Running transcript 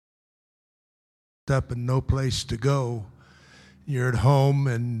up and no place to go. You're at home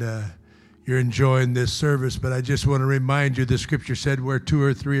and you're enjoying this service, but I just want to remind you the scripture said where two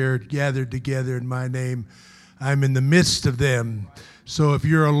or three are gathered together in my name, I'm in the midst of them. So if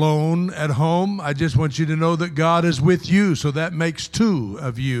you're alone at home, I just want you to know that God is with you, so that makes two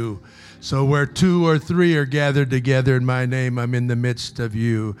of you. So where two or three are gathered together in my name, I'm in the midst of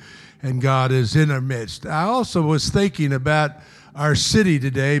you, and God is in our midst. I also was thinking about our city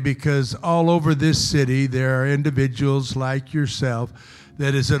today, because all over this city there are individuals like yourself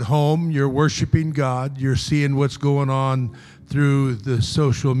that is at home, you're worshiping God, you're seeing what's going on through the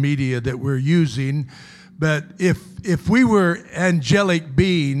social media that we're using. But if we were angelic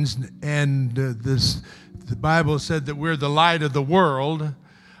beings, and the Bible said that we're the light of the world,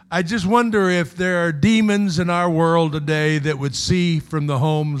 I just wonder if there are demons in our world today that would see from the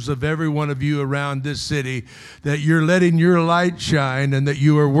homes of every one of you around this city that you're letting your light shine and that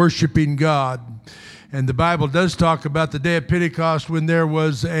you are worshiping God. And the Bible does talk about the day of Pentecost when there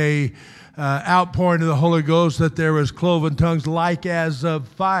was a outpouring of the Holy Ghost, that there was cloven tongues like as of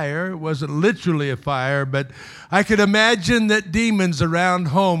fire. It wasn't literally a fire, but I could imagine that demons around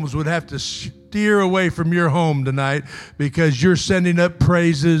homes would have to steer away from your home tonight, because you're sending up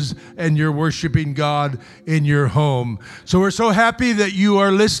praises and you're worshiping God in your home. So we're so happy that you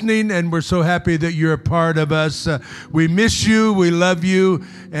are listening, and we're so happy that you're a part of us. We miss you, we love you,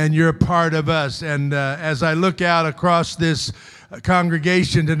 and you're a part of us. And as I look out across this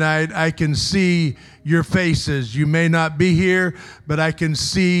congregation tonight, I can see your faces. You may not be here, but I can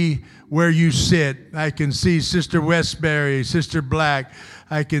see where you sit. I can see Sister Westbury, Sister Black.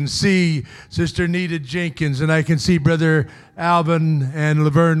 I can see Sister Nita Jenkins, and I can see Brother Alvin and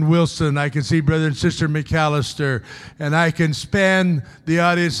Laverne Wilson. I can see Brother and Sister McAllister, and I can span the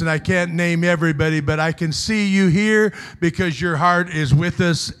audience, and I can't name everybody, but I can see you here because your heart is with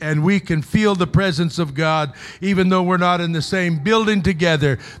us, and we can feel the presence of God even though we're not in the same building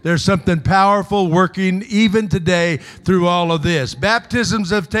together. There's something powerful working even today through all of this.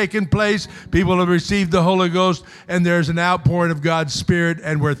 Baptisms have taken place, people have received the Holy Ghost, and there's an outpouring of God's Spirit,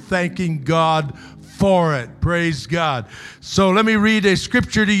 and we're thanking God for it. Praise God. So let me read a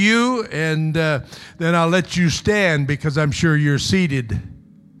scripture to you, and then I'll let you stand, because I'm sure you're seated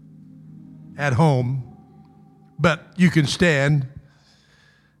at home, but you can stand.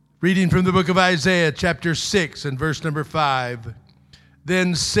 Reading from the book of Isaiah, chapter 6 and verse number 5.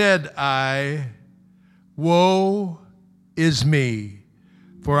 Then said I, woe is me,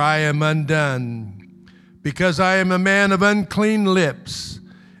 for I am undone, because I am a man of unclean lips,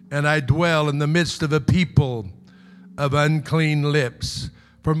 and I dwell in the midst of a people of unclean lips.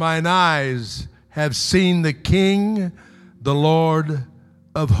 For mine eyes have seen the King, the Lord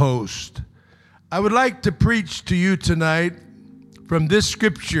of hosts. I would like to preach to you tonight from this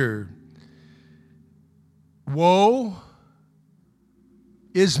scripture. Woe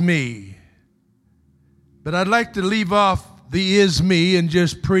is me. But I'd like to leave off the is me and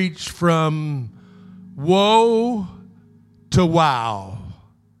just preach from woe to wow.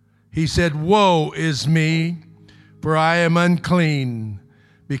 He said, woe is me, for I am unclean,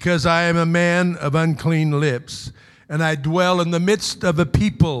 because I am a man of unclean lips, and I dwell in the midst of a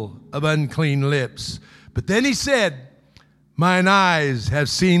people of unclean lips. But then he said, mine eyes have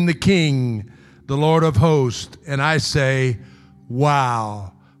seen the King, the Lord of hosts, and I say,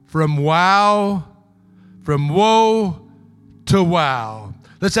 wow. From woe to wow.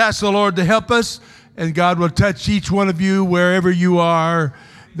 Let's ask the Lord to help us, and God will touch each one of you wherever you are,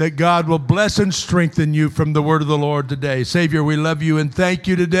 that God will bless and strengthen you from the word of the Lord today. Savior, we love you and thank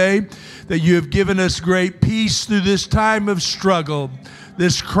you today that you have given us great peace through this time of struggle,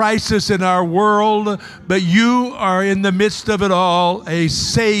 this crisis in our world, but you are in the midst of it all, a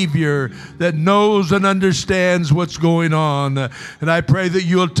Savior that knows and understands what's going on. And I pray that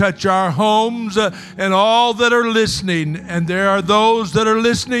you'll touch our homes and all that are listening. And there are those that are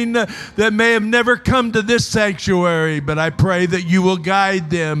listening that may have never come to this sanctuary, but I pray that you will guide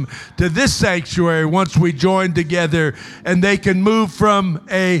them to this sanctuary once we join together, and they can move from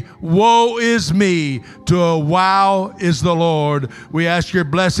a woe is me to a wow is the Lord. We ask your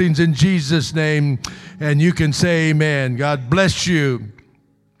blessings in Jesus' name, and you can say amen. God bless you.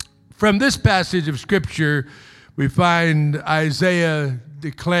 From this passage of Scripture, we find Isaiah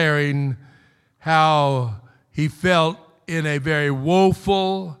declaring how he felt in a very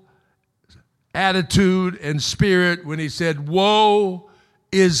woeful attitude and spirit when he said, woe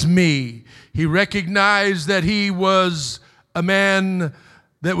is me. He recognized that he was a man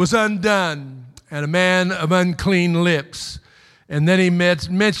that was undone and a man of unclean lips. And then he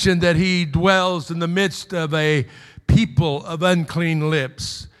mentioned that he dwells in the midst of a people of unclean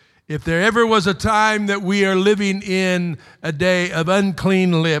lips. If there ever was a time that we are living in a day of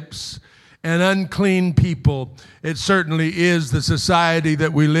unclean lips and unclean people, it certainly is the society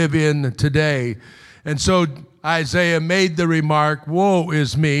that we live in today. And so Isaiah made the remark, woe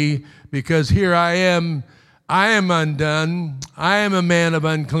is me, because here I am undone. I am a man of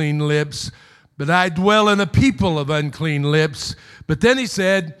unclean lips, but I dwell in a people of unclean lips. But then he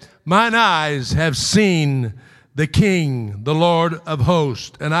said, mine eyes have seen the King, the Lord of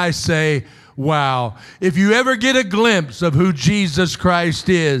hosts. And I say, wow. If you ever get a glimpse of who Jesus Christ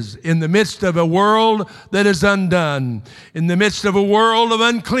is in the midst of a world that is undone, in the midst of a world of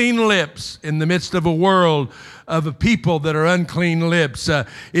unclean lips, in the midst of a world of a people that are unclean lips,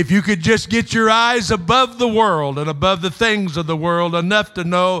 if you could just get your eyes above the world and above the things of the world enough to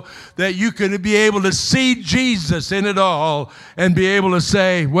know that you could be able to see Jesus in it all and be able to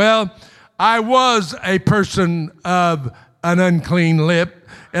say, well, I was a person of an unclean lip,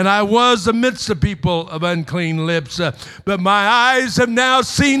 and I was amidst the people of unclean lips, but my eyes have now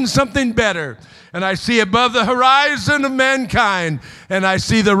seen something better. And I see above the horizon of mankind, and I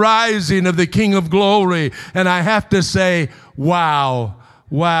see the rising of the King of glory. And I have to say, wow.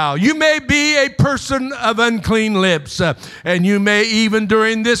 Wow. You may be a person of unclean lips, and you may even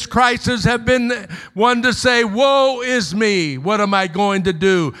during this crisis have been one to say, woe is me. What am I going to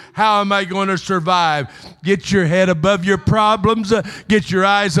do? How am I going to survive? Get your head above your problems, get your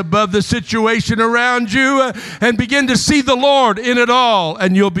eyes above the situation around you, and begin to see the Lord in it all.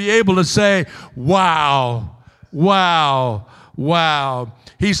 And you'll be able to say, wow, wow, wow.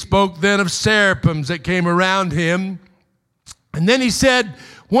 He spoke then of seraphims that came around him. And then he said,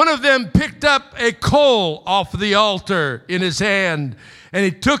 one of them picked up a coal off the altar in his hand, and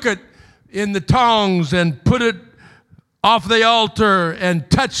he took it in the tongs and put it off the altar and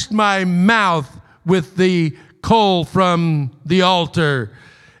touched my mouth with the coal from the altar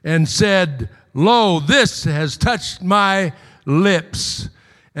and said, lo, this has touched my lips,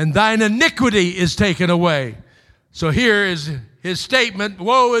 and thine iniquity is taken away. So here is his statement,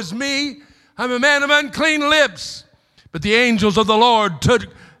 woe is me, I'm a man of unclean lips. But the angels of the Lord took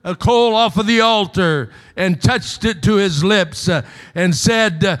a coal off of the altar and touched it to his lips and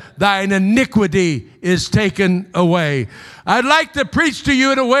said, thine iniquity is taken away. I'd like to preach to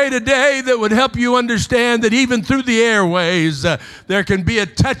you in a way today that would help you understand that even through the airways, there can be a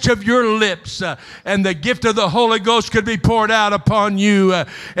touch of your lips and the gift of the Holy Ghost could be poured out upon you.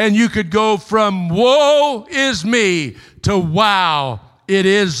 And you could go from woe is me to wow, it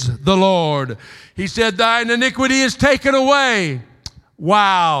is the Lord. He said, thine iniquity is taken away.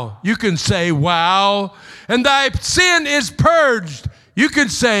 Wow. You can say, wow. And thy sin is purged. You can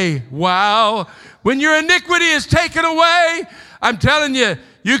say, wow. When your iniquity is taken away, I'm telling you,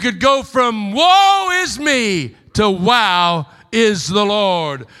 you could go from woe is me to wow is the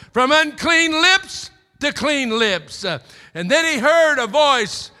Lord. From unclean lips to clean lips. And then he heard a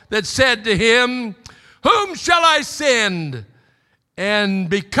voice that said to him, whom shall I send? And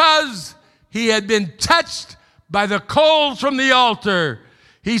because he had been touched by the coals from the altar,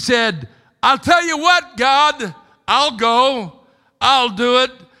 he said, I'll tell you what, God, I'll go. I'll do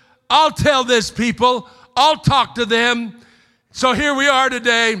it. I'll tell this people. I'll talk to them. So here we are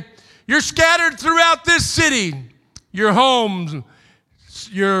today. You're scattered throughout this city. Your homes,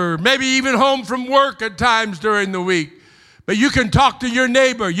 you're maybe even home from work at times during the week. But you can talk to your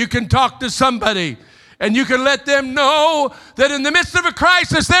neighbor. You can talk to somebody. And you can let them know that in the midst of a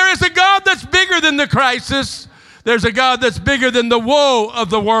crisis, there is a God that's bigger than the crisis. There's a God that's bigger than the woe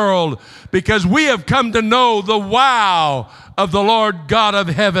of the world, because we have come to know the wow of the Lord God of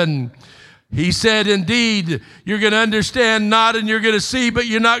heaven. He said, indeed, you're going to understand not and you're going to see, but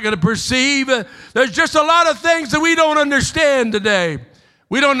you're not going to perceive. There's just a lot of things that we don't understand today.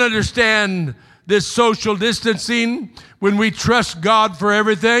 We don't understand this social distancing when we trust God for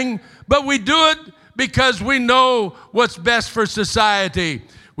everything, but we do it because we know what's best for society.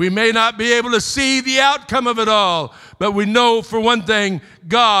 We may not be able to see the outcome of it all, but we know for one thing,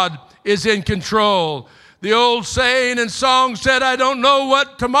 God is in control. The old saying and song said, I don't know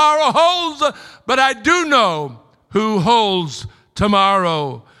what tomorrow holds, but I do know who holds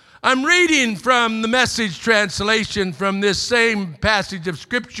tomorrow. I'm reading from the Message translation from this same passage of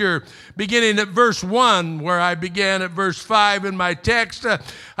Scripture, beginning at verse 1, where I began at verse 5 in my text.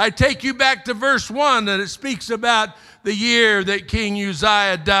 I take you back to verse 1, and it speaks about the year that King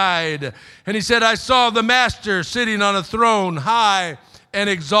Uzziah died. And he said, I saw the Master sitting on a throne, high and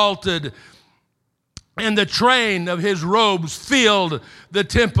exalted, and the train of his robes filled the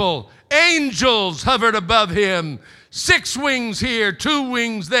temple. Angels hovered above him. 6 wings here, 2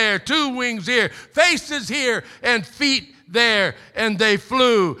 wings there, 2 wings here, faces here, and feet there, and they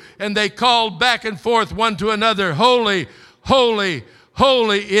flew, and they called back and forth one to another, holy, holy,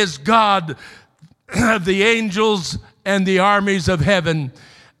 holy is God of the angels and the armies of heaven.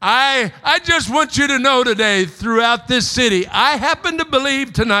 I just want you to know today, throughout this city, I happen to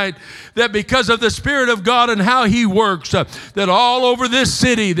believe tonight that because of the Spirit of God and how He works, that all over this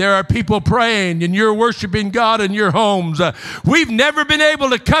city there are people praying and you're worshiping God in your homes. We've never been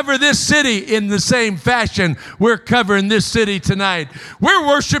able to cover this city in the same fashion we're covering this city tonight. We're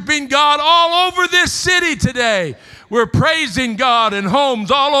worshiping God all over this city today. We're praising God in homes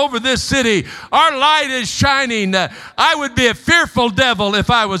all over this city. Our light is shining. I would be a fearful devil if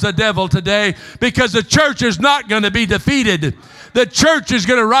I was a devil today, because the church is not going to be defeated. The church is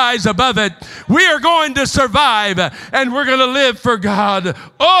going to rise above it. We are going to survive, and we're going to live for God.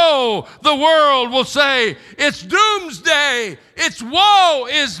 Oh, the world will say, it's doomsday. It's woe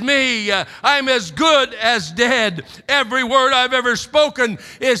is me. I'm as good as dead. Every word I've ever spoken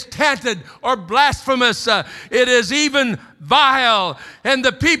is tainted or blasphemous. It is even vile. And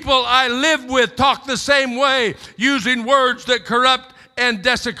the people I live with talk the same way, using words that corrupt and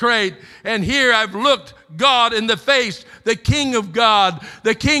desecrate. And here I've looked God in the face, the King of God,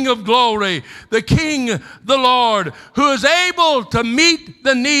 the King of glory, the King, the Lord, who is able to meet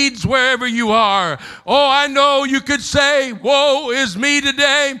the needs wherever you are. Oh, I know you could say, woe is me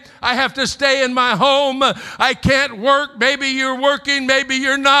today. I have to stay in my home. I can't work. Maybe you're working, maybe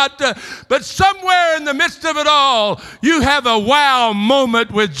you're not. But somewhere in the midst of it all, you have a wow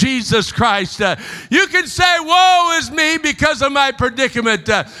moment with Jesus Christ. You can say, woe is me because of my predicament.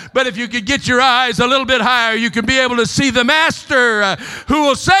 But if you could get your eyes a little bit higher, you can be able to see the Master who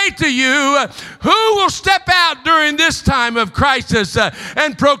will say to you, who will step out during this time of crisis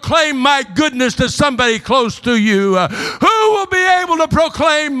and proclaim my goodness to somebody close to you? Who will be able to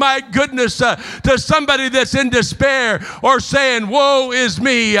proclaim my goodness to somebody that's in despair or saying, woe is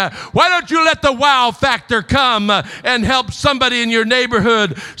me? Why don't you let the wow factor come and help somebody in your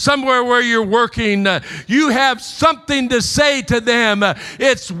neighborhood, somewhere where you're working? You have something to say to them.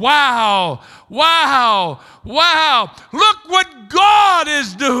 It's wow. Wow, wow, look what God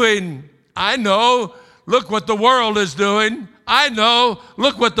is doing. I know, look what the world is doing. I know,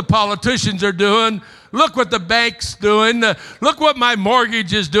 look what the politicians are doing. Look what the bank's doing. Look what my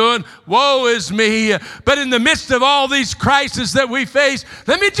mortgage is doing. Woe is me. But in the midst of all these crises that we face,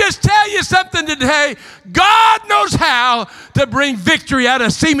 let me just tell you something today. God knows how to bring victory out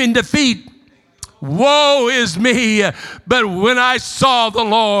of seeming defeat. Woe is me. But when I saw the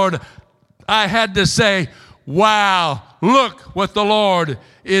Lord, I had to say, wow, look what the Lord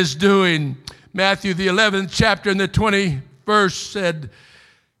is doing. Matthew, the 11th chapter and the 20th verse said,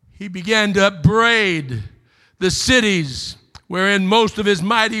 He began to upbraid the cities wherein most of His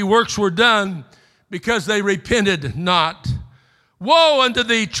mighty works were done, because they repented not. Woe unto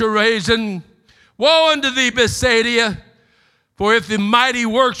thee, Chorazin! Woe unto thee, Bethsaida! For if the mighty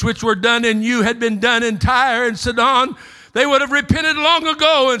works which were done in you had been done in Tyre and Sidon, they would have repented long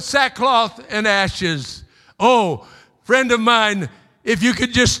ago in sackcloth and ashes. Oh, friend of mine, if you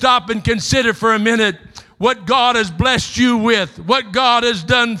could just stop and consider for a minute what God has blessed you with, what God has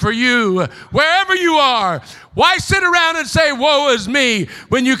done for you, wherever you are. Why sit around and say, woe is me,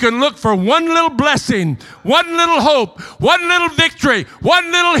 when you can look for one little blessing, one little hope, one little victory,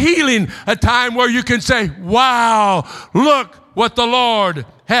 one little healing, a time where you can say, wow, look what the Lord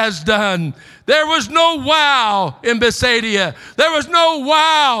has done. There was no wow in Bethsaida. There was no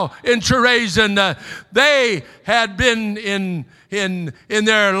wow in Chorazin. They had been in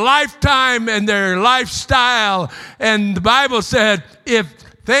their lifetime and their lifestyle. And the Bible said if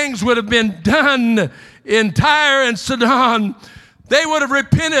things would have been done in Tyre and Sidon, they would have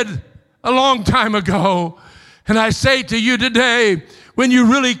repented a long time ago. And I say to you today, when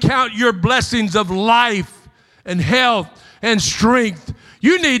you really count your blessings of life and health and strength,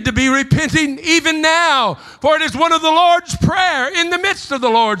 you need to be repenting even now. For it is one of the Lord's Prayer, in the midst of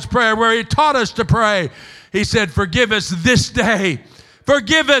the Lord's Prayer, where He taught us to pray. He said, forgive us this day.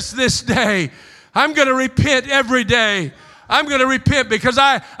 Forgive us this day. I'm going to repent every day. I'm going to repent because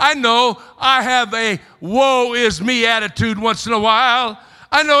I know I have a woe is me attitude once in a while.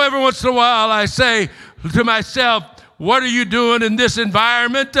 I know every once in a while I say to myself, what are you doing in this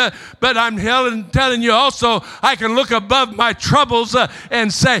environment? But I'm telling you also, I can look above my troubles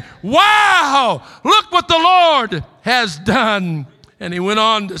and say, wow, look what the Lord has done. And he went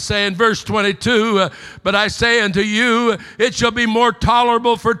on to say in verse 22, but I say unto you, it shall be more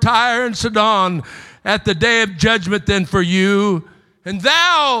tolerable for Tyre and Sidon at the day of judgment than for you. And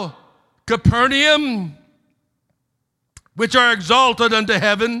thou, Capernaum, which are exalted unto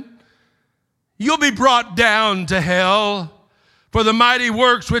heaven, You'll be brought down to hell for the mighty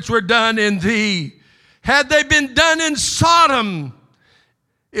works which were done in thee. Had they been done in Sodom,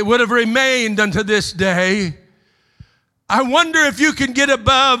 it would have remained unto this day. I wonder if you can get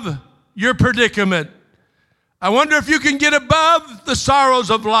above your predicament. I wonder if you can get above the sorrows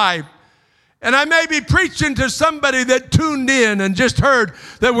of life. And I may be preaching to somebody that tuned in and just heard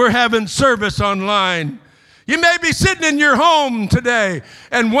that we're having service online. You may be sitting in your home today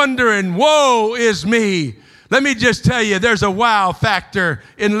and wondering, woe is me. Let me just tell you, there's a wow factor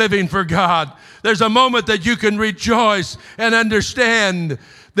in living for God. There's a moment that you can rejoice and understand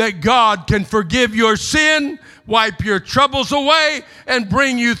that God can forgive your sin, wipe your troubles away, and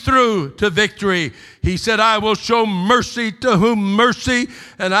bring you through to victory. He said, I will show mercy to whom mercy,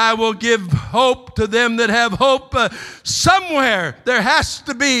 and I will give hope to them that have hope. Somewhere there has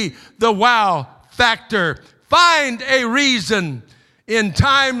to be the wow factor. Find a reason in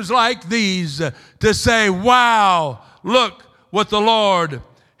times like these to say, wow, look what the Lord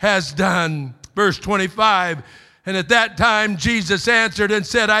has done. Verse 25, and at that time Jesus answered and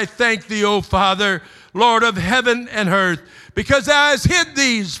said, I thank thee, O Father, Lord of heaven and earth, because thou hast hid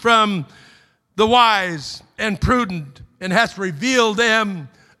these from the wise and prudent, and hast revealed them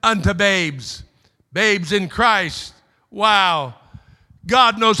unto babes. Babes in Christ. Wow.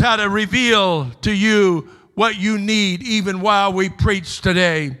 God knows how to reveal to you what you need, even while we preach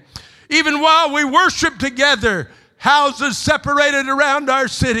today. Even while we worship together, houses separated around our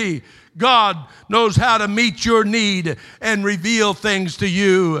city, God knows how to meet your need and reveal things to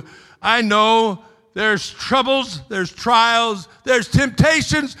you. I know there's troubles, there's trials, there's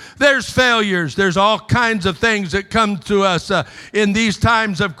temptations, there's failures. There's all kinds of things that come to us in these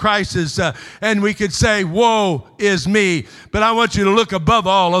times of crisis. And we could say, woe is me. But I want you to look above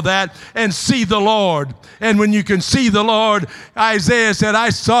all of that and see the Lord. And when you can see the Lord, Isaiah said,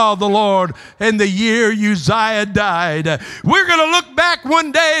 I saw the Lord in the year Uzziah died. We're going to look back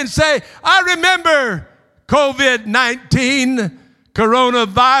one day and say, I remember COVID-19.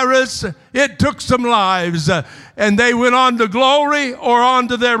 Coronavirus, it took some lives, and they went on to glory or on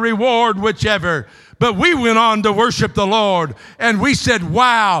to their reward, whichever. But we went on to worship the Lord, and we said,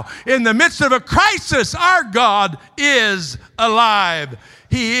 wow, in the midst of a crisis, our God is alive.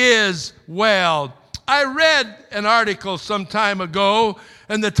 He is well. I read an article some time ago,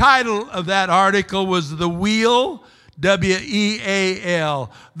 and the title of that article was The Wheel,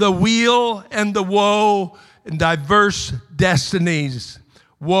 W-E-A-L, The Wheel and the Woe and Diverse Destinies.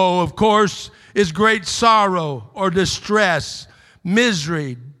 Woe, of course, is great sorrow or distress,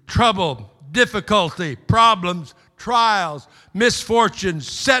 misery, trouble, difficulty, problems, trials, misfortunes,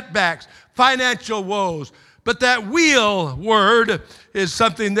 setbacks, financial woes. But that wheel word is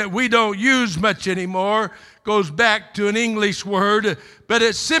something that we don't use much anymore. Goes back to an English word, but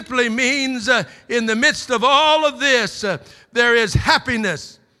it simply means in the midst of all of this, there is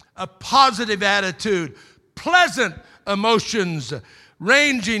happiness, a positive attitude, pleasant emotions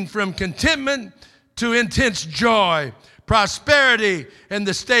ranging from contentment to intense joy, prosperity and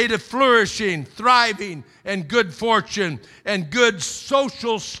the state of flourishing, thriving, and good fortune and good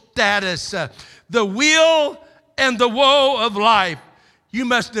social status. The wheel and the woe of life. You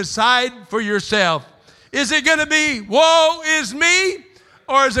must decide for yourself. Is it going to be woe is me,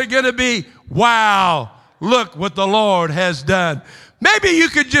 or is it going to be wow, look what the Lord has done? Maybe you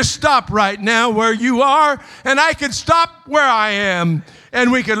could just stop right now where you are, and I could stop where I am,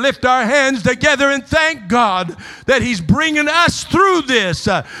 and we can lift our hands together and thank God that He's bringing us through this.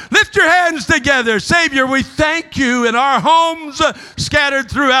 Lift your hands together. Savior, we thank you in our homes scattered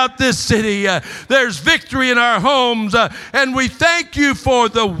throughout this city. There's victory in our homes, and we thank you for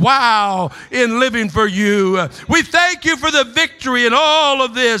the wow in living for you. We thank you for the victory in all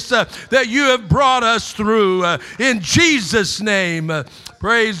of this that you have brought us through. In Jesus' name,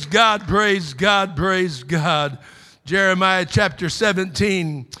 praise God, praise God, praise God. Jeremiah chapter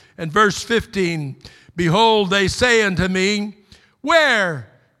 17 and verse 15. Behold, they say unto me, where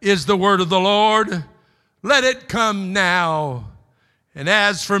is the word of the Lord? Let it come now. And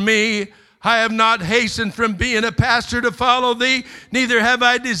as for me, I have not hastened from being a pastor to follow thee, neither have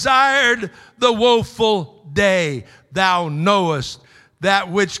I desired the woeful day. Thou knowest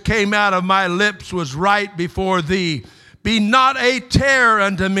that which came out of my lips was right before thee. Be not a terror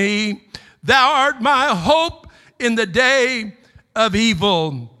unto me. Thou art my hope in the day of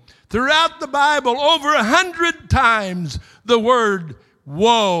evil. Throughout the Bible, over 100 times, the word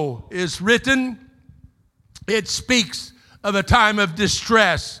woe is written. It speaks of a time of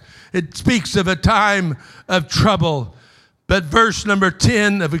distress. It speaks of a time of trouble. But verse number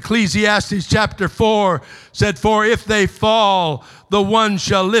 10 of Ecclesiastes chapter 4 said, "For if they fall, the one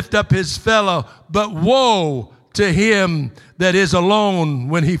shall lift up his fellow. But woe to him that is alone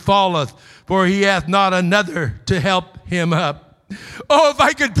when he falleth, for he hath not another to help him up." Oh, if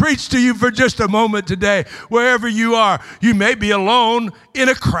I could preach to you for just a moment today, wherever you are. You may be alone in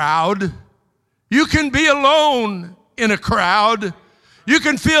a crowd. You can be alone in a crowd. You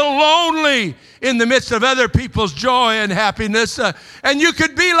can feel lonely in the midst of other people's joy and happiness. And you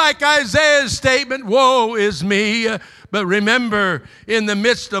could be like Isaiah's statement, "Woe is me." But remember, in the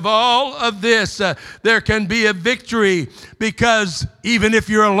midst of all of this, there can be a victory, because even if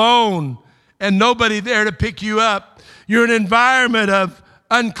you're alone and nobody there to pick you up, you're in an environment of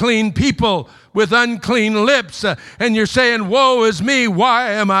unclean people with unclean lips, and you're saying, "Woe is me,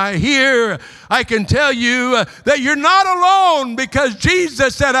 why am I here?" I can tell you that you're not alone, because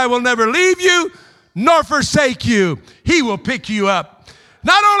Jesus said, "I will never leave you nor forsake you." He will pick you up.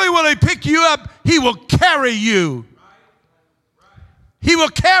 Not only will he pick you up, he will carry you. He will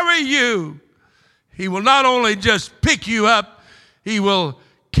carry you. He will not only just pick you up, he will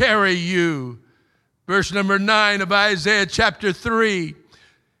carry you. Verse number 9 of Isaiah chapter 3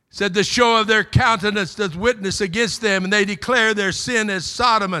 said, "The show of their countenance doth witness against them, and they declare their sin as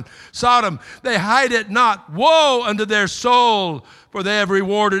Sodom. They hide it not. Woe unto their soul, for they have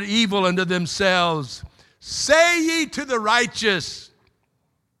rewarded evil unto themselves. Say ye to the righteous."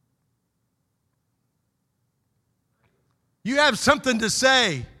 You have something to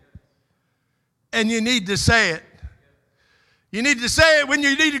say, and you need to say it. You need to say it when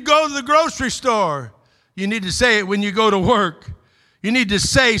you need to go to the grocery store. You need to say it when you go to work. You need to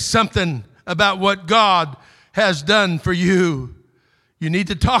say something about what God has done for you. You need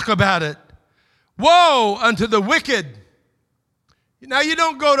to talk about it. Woe unto the wicked. Now, you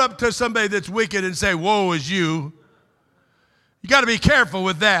don't go up to somebody that's wicked and say, "Woe is you." You got to be careful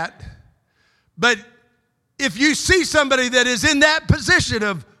with that. But if you see somebody that is in that position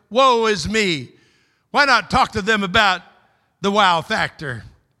of woe is me, why not talk to them about the wow factor?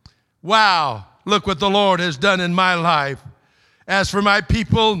 Wow, look what the Lord has done in my life. As for my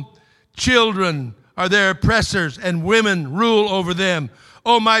people, children are their oppressors, and women rule over them.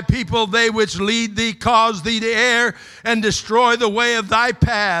 O my people, they which lead thee cause thee to err, and destroy the way of thy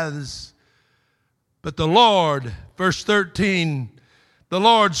paths. But the Lord, verse 13, the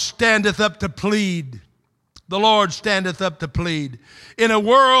Lord standeth up to plead. The Lord standeth up to plead. In a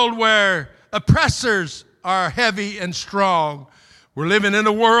world where oppressors are heavy and strong, we're living in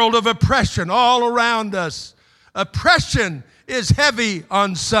a world of oppression all around us. Oppression is heavy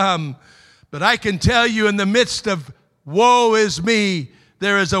on some. But I can tell you, in the midst of woe is me,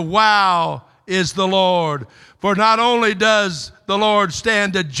 there is a wow is the Lord. For not only does the Lord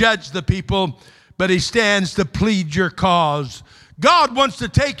stand to judge the people, but he stands to plead your cause. God wants to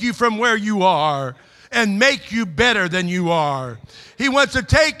take you from where you are and make you better than you are. He wants to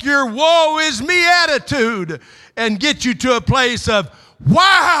take your woe is me attitude and get you to a place of,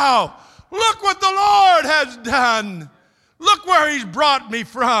 wow, look what the Lord has done. Look where he's brought me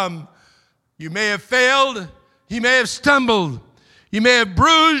from. You may have failed. You may have stumbled. You may have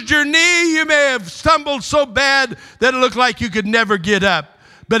bruised your knee. You may have stumbled so bad that it looked like you could never get up.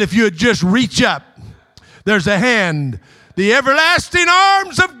 But if you would just reach up, there's a hand. The everlasting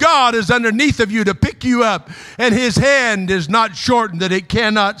arms of God is underneath of you to pick you up, and his hand is not shortened that it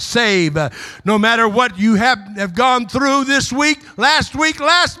cannot save. No matter what you have gone through this week, last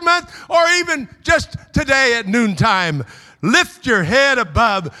month, or even just today at noontime, lift your head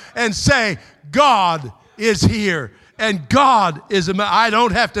above and say, God is here, and God is, I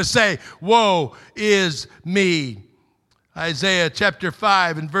don't have to say, woe is me. Isaiah chapter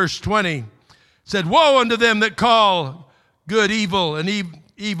 5 and verse 20 said, woe unto them that call good evil and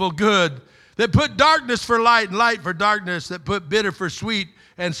evil good, that put darkness for light and light for darkness, that put bitter for sweet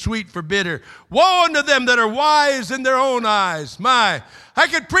and sweet for bitter. Woe unto them that are wise in their own eyes. I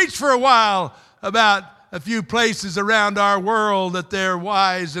could preach for a while about a few places around our world that they're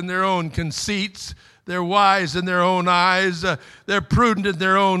wise in their own conceits. They're wise in their own eyes. They're prudent in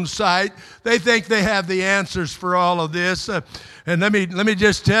their own sight. They think they have the answers for all of this. And let me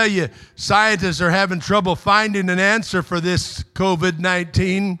just tell you, scientists are having trouble finding an answer for this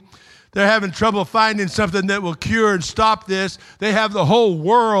COVID-19. They're having trouble finding something that will cure and stop this. They have the whole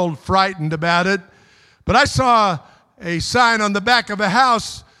world frightened about it. But I saw a sign on the back of a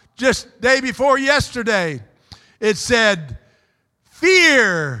house just day before yesterday. It said,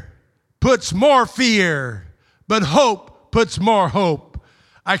 fear puts more fear, but hope puts more hope.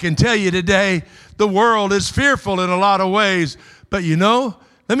 I can tell you today, the world is fearful in a lot of ways. But you know,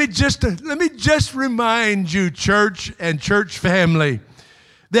 Let me just remind you, church and church family,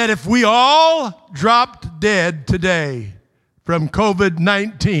 that if we all dropped dead today from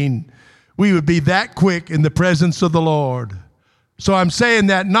COVID-19, we would be that quick in the presence of the Lord. So I'm saying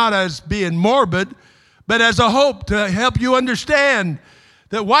that not as being morbid, but as a hope to help you understand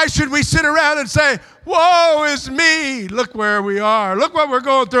that why should we sit around and say, woe is me, look where we are, look what we're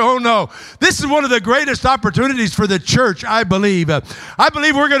going through. Oh no, this is one of the greatest opportunities for the church, I believe. I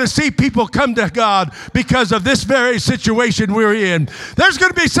believe we're going to see people come to God because of this very situation we're in. There's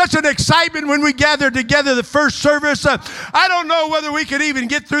going to be such an excitement when we gather together the first service. I don't know whether we could even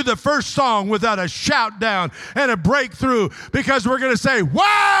get through the first song without a shout down and a breakthrough, because we're going to say,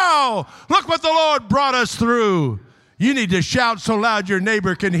 wow, look what the Lord brought us through. You need to shout so loud your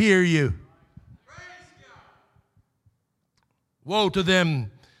neighbor can hear you. Woe to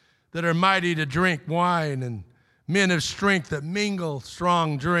them that are mighty to drink wine, and men of strength that mingle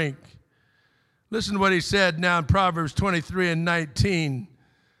strong drink. Listen to what he said now in Proverbs 23:19.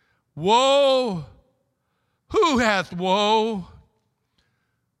 Woe, who hath woe?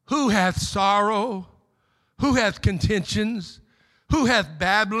 Who hath sorrow? Who hath contentions? Who hath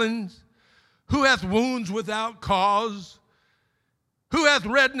babblings? Who hath wounds without cause? Who hath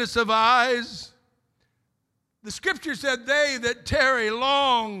redness of eyes? The scripture said, they that tarry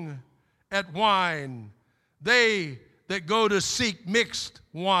long at wine, they that go to seek mixed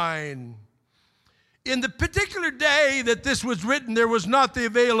wine. In the particular day that this was written, there was not the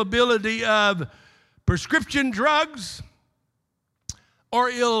availability of prescription drugs or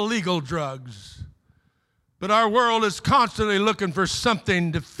illegal drugs. But our world is constantly looking for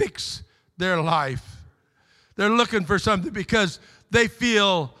something to fix their life. They're looking for something because they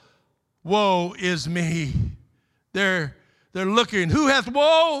feel, woe is me. They're looking. Who hath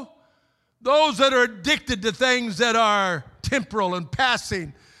woe? Those that are addicted to things that are temporal and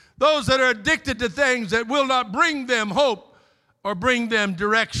passing. Those that are addicted to things that will not bring them hope or bring them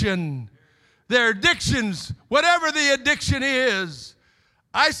direction. Their addictions, whatever the addiction is.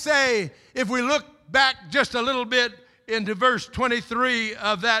 I say, if we look back just a little bit into verse 23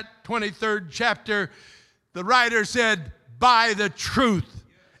 of that 23rd chapter, the writer said, buy the truth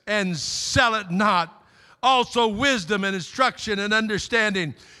and sell it not. Also wisdom and instruction and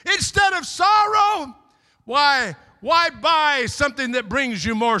understanding. Instead of sorrow, why buy something that brings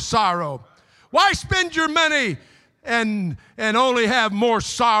you more sorrow? Why spend your money and only have more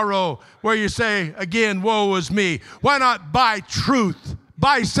sorrow where you say, again, woe is me? Why not buy truth?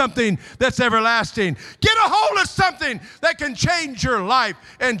 Buy something that's everlasting. Get a hold of something that can change your life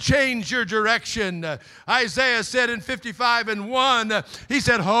and change your direction. Isaiah said in 55:1, he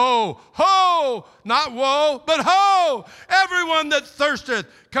said, ho, ho, not woe, but ho, everyone that thirsteth,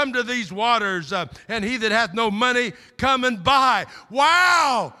 come to these waters, and he that hath no money, come and buy.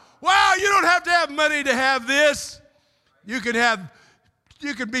 Wow, you don't have to have money to have this. You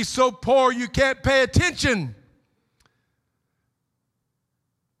can be so poor you can't pay attention.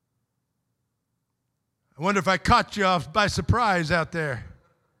 I wonder if I caught you off by surprise out there.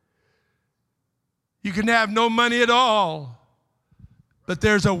 You can have no money at all, but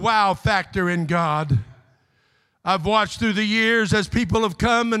there's a wow factor in God. I've watched through the years as people have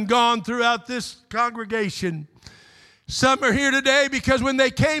come and gone throughout this congregation. Some are here today because when they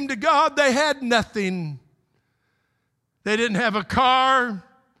came to God, they had nothing. They didn't have a car.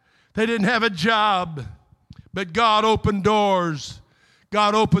 They didn't have a job. But God opened doors.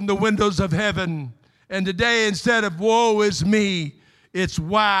 God opened the windows of heaven. And today, instead of woe is me, it's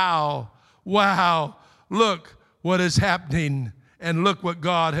wow, look what is happening, and look what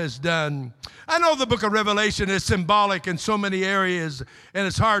God has done. I know the book of Revelation is symbolic in so many areas, and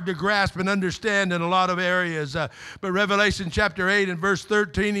it's hard to grasp and understand in a lot of areas. But Revelation chapter 8 and verse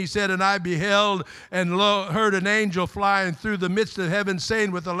 13, he said, and I beheld and heard an angel flying through the midst of heaven,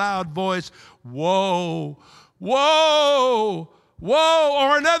 saying with a loud voice, woe, woe, woe,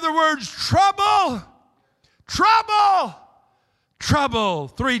 or in other words, trouble. Trouble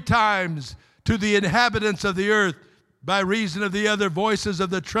 3 times to the inhabitants of the earth by reason of the other voices of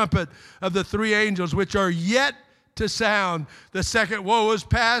the trumpet of the 3 angels which are yet to sound. The second woe is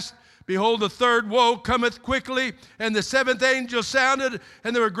past. Behold, the third woe cometh quickly. And the 7th angel sounded,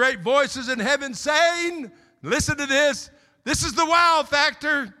 and there were great voices in heaven saying, listen to this. This is the wow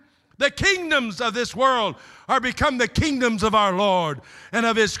factor. The kingdoms of this world are become the kingdoms of our Lord and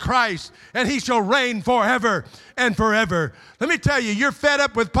of his Christ, and he shall reign forever and forever. Let me tell you, you're fed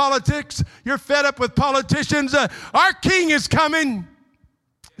up with politics. You're fed up with politicians. Our king is coming.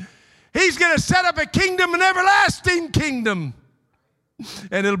 He's going to set up a kingdom, an everlasting kingdom,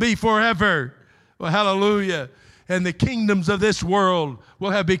 and it'll be forever. Well, hallelujah. and the kingdoms of this world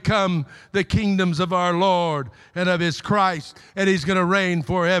will have become the kingdoms of our Lord and of his Christ, and he's going to reign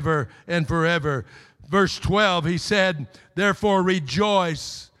forever and forever. Verse 12, he said, therefore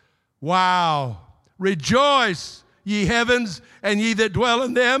rejoice. Wow. Rejoice, ye heavens, and ye that dwell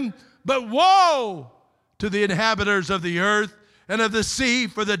in them. But woe to the inhabitants of the earth and of the sea,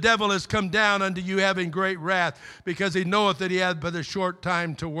 for the devil is come down unto you having great wrath, because he knoweth that he hath but a short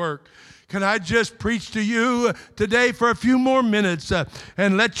time to work. Can I just preach to you today for a few more minutes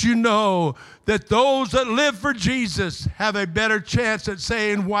and let you know that those that live for Jesus have a better chance at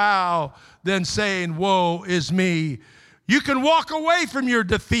saying wow than saying woe is me. You can walk away from your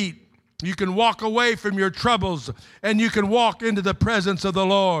defeat. You can walk away from your troubles, and you can walk into the presence of the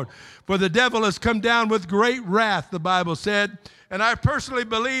Lord. For the devil has come down with great wrath, the Bible said. And I personally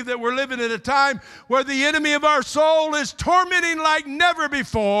believe that we're living at a time where the enemy of our soul is tormenting like never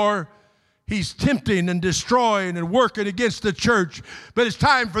before. He's tempting and destroying and working against the church. But it's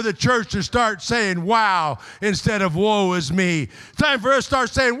time for the church to start saying, wow, instead of woe is me. It's time for us to start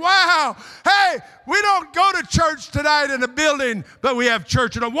saying, wow, hey, we don't go to church tonight in a building, but we have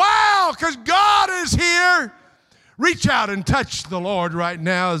church in a wow, because God is here. Reach out and touch the Lord right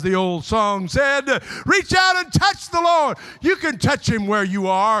now, as the old song said. Reach out and touch the Lord. You can touch him where you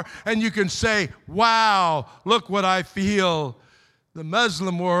are, and you can say, wow, look what I feel. The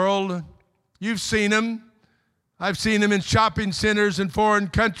Muslim world, you've seen them. I've seen them in shopping centers in foreign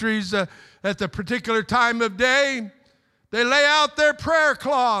countries at the particular time of day. They lay out their prayer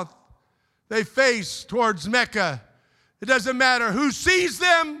cloth. They face towards Mecca. It doesn't matter who sees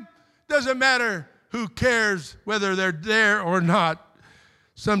them. It doesn't matter who cares whether they're there or not.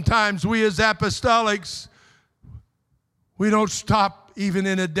 Sometimes we as apostolics, we don't stop even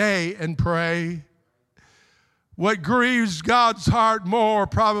in a day and pray. What grieves God's heart more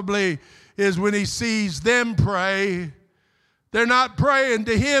probably is when he sees them pray. They're not praying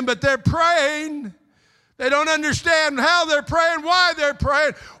to him, but they're praying. They don't understand how they're praying, why they're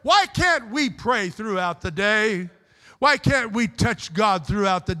praying. Why can't we pray throughout the day? Why can't we touch God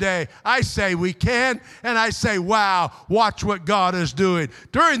throughout the day? I say we can, and I say, wow, watch what God is doing.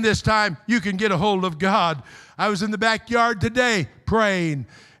 During this time, you can get a hold of God. I was in the backyard today praying.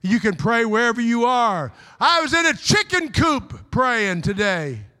 You can pray wherever you are. I was in a chicken coop praying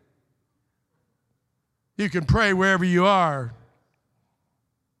today. You can pray wherever you are.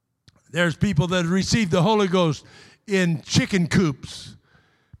 There's people that received the Holy Ghost in chicken coops,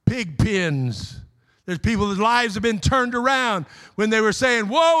 pig pens. There's people whose lives have been turned around when they were saying,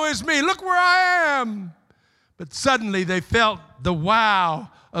 woe is me, look where I am. But suddenly they felt the wow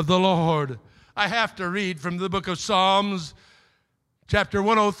of the Lord. I have to read from the book of Psalms, chapter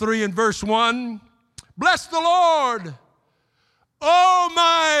 103 and verse 1. Bless the Lord, O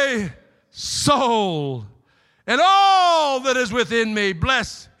my soul, and all that is within me.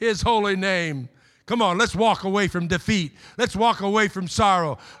 Bless his holy name. Come on, let's walk away from defeat. Let's walk away from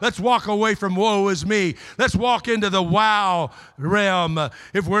sorrow. Let's walk away from woe is me. Let's walk into the wow realm.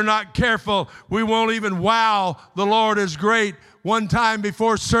 If we're not careful, we won't even wow the Lord is great one time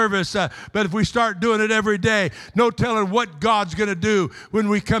before service. But if we start doing it every day, no telling what God's going to do when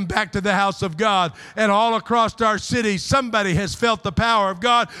we come back to the house of God. And all across our city, somebody has felt the power of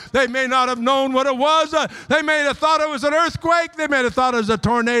God. They may not have known what it was. They may have thought it was an earthquake. They may have thought it was a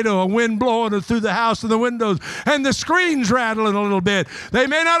tornado, a wind blowing through the house and the windows, and the screens rattling a little bit. They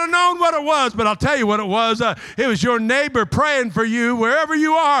may not have known what it was, but I'll tell you what it was. It was your neighbor praying for you wherever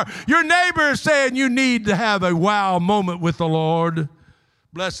you are. Your neighbor is saying you need to have a wow moment with the Lord.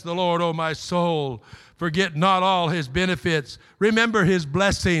 Bless the Lord, O my soul. Forget not all his benefits. Remember his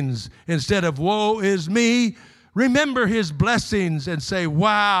blessings. Instead of woe is me, remember his blessings and say,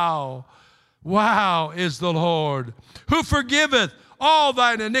 wow, wow is the Lord, who forgiveth all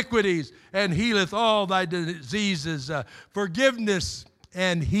thine iniquities and healeth all thy diseases. Forgiveness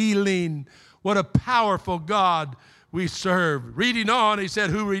and healing. What a powerful God we serve. Reading on, he said,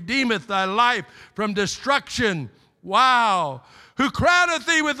 who redeemeth thy life from destruction. Wow. Who crowneth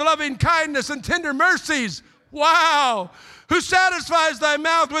thee with loving kindness and tender mercies. Wow. Who satisfies thy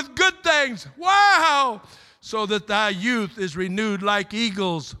mouth with good things. Wow. So that thy youth is renewed like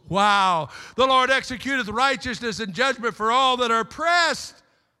eagles. Wow. The Lord executeth righteousness and judgment for all that are oppressed.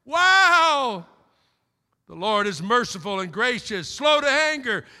 Wow. The Lord is merciful and gracious, slow to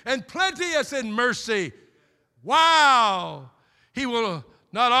anger, and plenteous in mercy. Wow. He will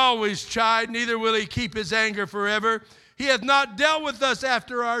not always chide, neither will he keep his anger forever. He hath not dealt with us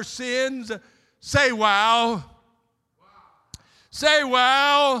after our sins. Say wow. Wow. Say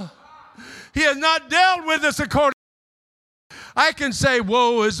wow. He has not dealt with us according. I can say,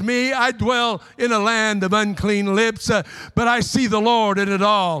 woe is me. I dwell in a land of unclean lips, but I see the Lord in it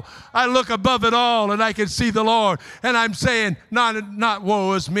all. I look above it all and I can see the Lord. And I'm saying, not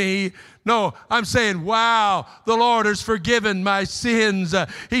woe is me. No, I'm saying, wow, the Lord has forgiven my sins.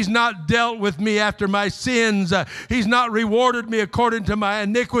 He's not dealt with me after my sins. He's not rewarded me according to my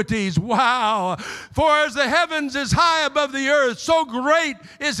iniquities. Wow. For as the heavens is high above the earth, so great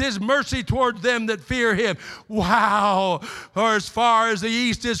is his mercy toward them that fear him. Wow. For as far as the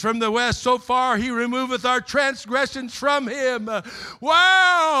east is from the west, so far he removeth our transgressions from him.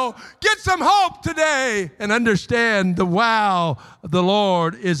 Wow. Get some hope today and understand the wow, the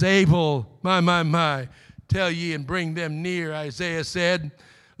Lord is able. My, tell ye and bring them near, Isaiah said.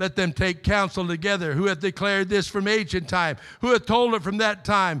 Let them take counsel together. Who hath declared this from ancient time? Who hath told it from that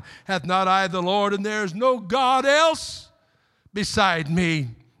time? Hath not I the Lord, and there is no God else beside me?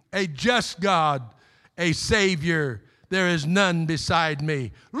 A just God, a Savior. There is none beside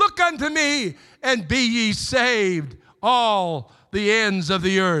me. Look unto me, and be ye saved, all the ends of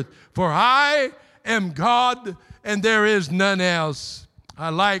the earth. For I am God, and there is none else. I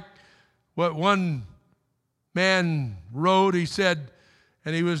like what one man wrote. He said,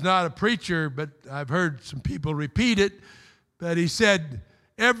 and he was not a preacher, but I've heard some people repeat it, but he said,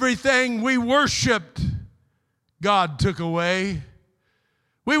 everything we worshiped, God took away.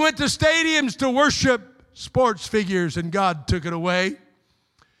 We went to stadiums to worship sports figures, and God took it away.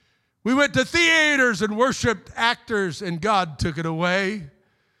 We went to theaters and worshiped actors, and God took it away.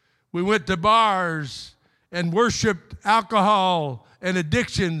 We went to bars and worshiped alcohol and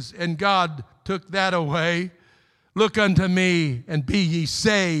addictions, and God took that away. Look unto me, and be ye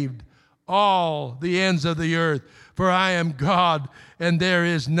saved, all the ends of the earth. For I am God, and there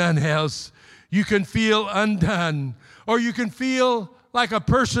is none else. You can feel undone, or you can feel like a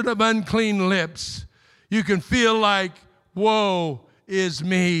person of unclean lips. You can feel like, woe is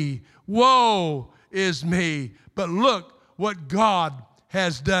me. Woe is me. But look what God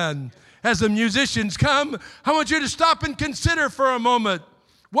has done. As the musicians come, I want you to stop and consider for a moment,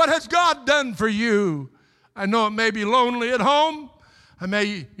 what has God done for you? I know it may be lonely at home.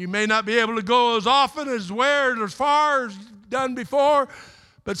 You may not be able to go as often as far as done before,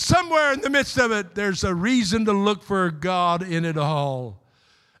 but somewhere in the midst of it, there's a reason to look for God in it all.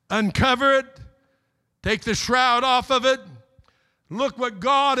 Uncover it, take the shroud off of it, look what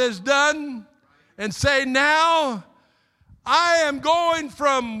God has done, and say, now I am going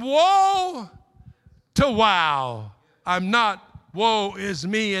from woe to wow. I'm not woe is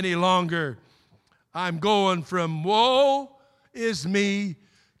me any longer. I'm going from woe is me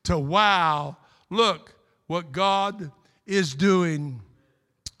to wow. Look what God is doing.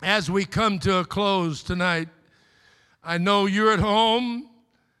 As we come to a close tonight, I know you're at home.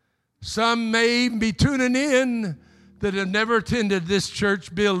 Some may even be tuning in that have never attended this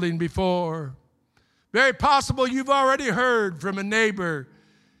church building before. Very possible you've already heard from a neighbor.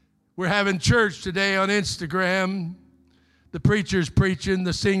 We're having church today on Instagram. The preacher's preaching,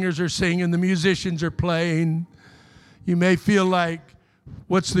 the singers are singing, the musicians are playing. You may feel like,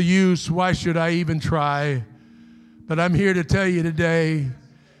 what's the use? Why should I even try? But I'm here to tell you today,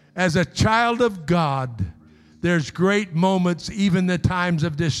 as a child of God, there's great moments, even the times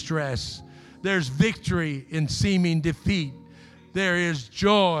of distress. There's victory in seeming defeat. There is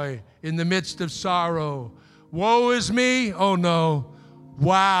joy in the midst of sorrow. Woe is me? Oh no.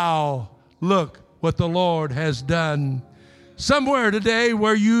 Wow. Look what the Lord has done. Somewhere today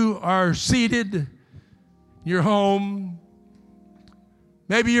where you are seated, your home,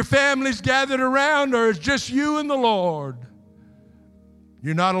 maybe your family's gathered around, or it's just you and the Lord.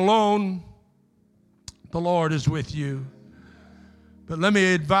 You're not alone. The Lord is with you. But let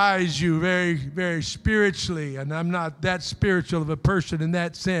me advise you very, very spiritually, and I'm not that spiritual of a person in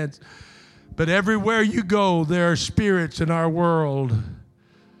that sense, but everywhere you go, there are spirits in our world.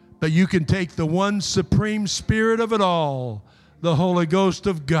 But you can take the one supreme spirit of it all, the Holy Ghost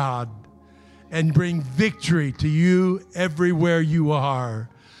of God, and bring victory to you everywhere you are.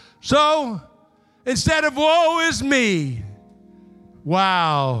 So, instead of woe is me,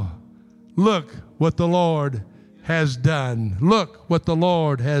 wow, look what the Lord has done. Look what the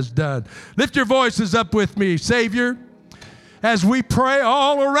Lord has done. Lift your voices up with me, Savior, as we pray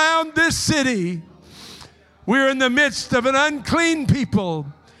all around this city. We're in the midst of an unclean people,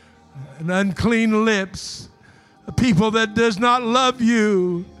 an unclean lips, a people that does not love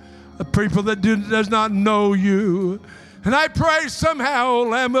you, a people that does not know you. And I pray somehow,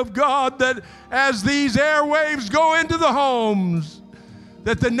 Lamb of God, that as these airwaves go into the homes,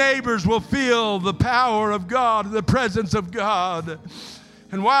 that the neighbors will feel the power of God, the presence of God.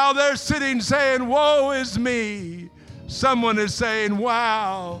 And while they're sitting saying, woe is me, Someone is saying,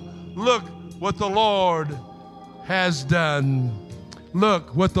 wow, look what the Lord has done.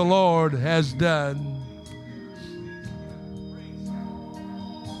 Look what the Lord has done.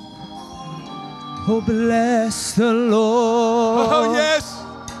 Oh, bless the Lord. Oh, yes.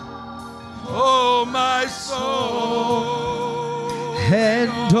 Oh, my soul.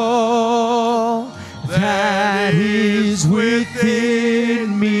 And all that is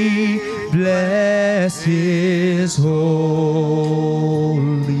within me, bless His holy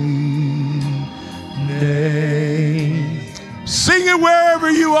name. Sing it wherever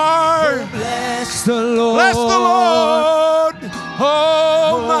you are. Bless the Lord. Bless the Lord.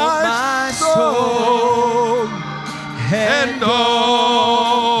 Oh, my soul. And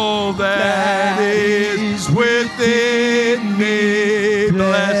all that is within